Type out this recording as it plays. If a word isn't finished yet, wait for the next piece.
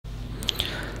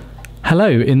Hello,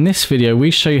 in this video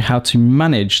we show you how to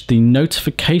manage the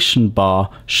notification bar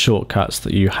shortcuts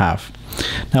that you have.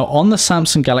 Now on the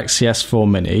Samsung Galaxy S4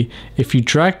 Mini, if you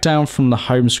drag down from the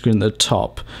home screen at the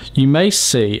top, you may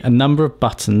see a number of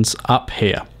buttons up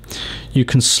here. You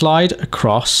can slide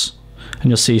across and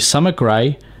you'll see some are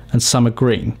grey and some are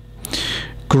green.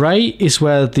 Grey is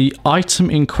where the item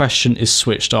in question is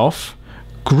switched off.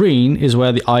 Green is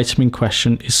where the item in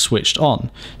question is switched on.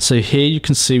 So here you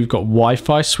can see we've got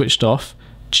Wi-Fi switched off,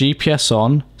 GPS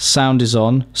on, sound is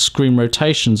on, screen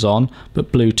rotation's on,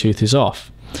 but Bluetooth is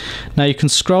off. Now you can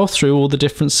scroll through all the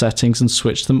different settings and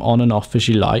switch them on and off as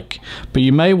you like, but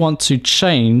you may want to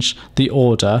change the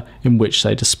order in which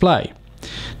they display.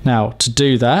 Now to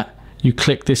do that, you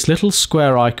click this little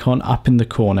square icon up in the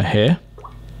corner here,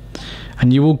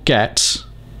 and you will get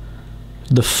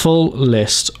the full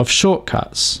list of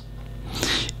shortcuts.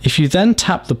 If you then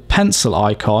tap the pencil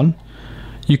icon,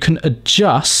 you can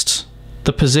adjust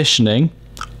the positioning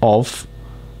of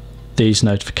these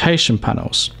notification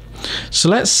panels. So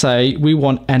let's say we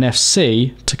want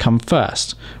NFC to come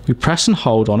first. We press and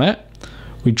hold on it,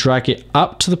 we drag it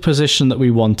up to the position that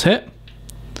we want it,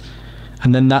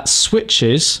 and then that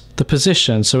switches the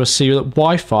position. So we'll see that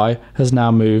Wi-Fi has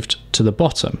now moved to the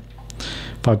bottom.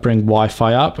 If I bring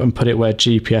Wi-Fi up and put it where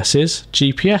GPS is,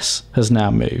 GPS has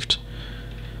now moved.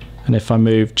 And if I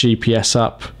move GPS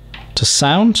up to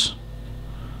sound,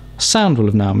 sound will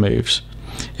have now moved.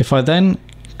 If I then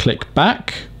click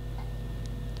back,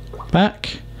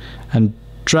 and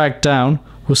drag down,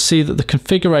 we'll see that the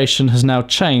configuration has now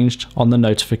changed on the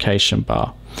notification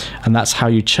bar. And that's how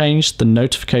you change the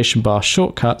notification bar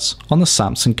shortcuts on the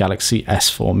Samsung Galaxy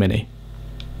S4 Mini.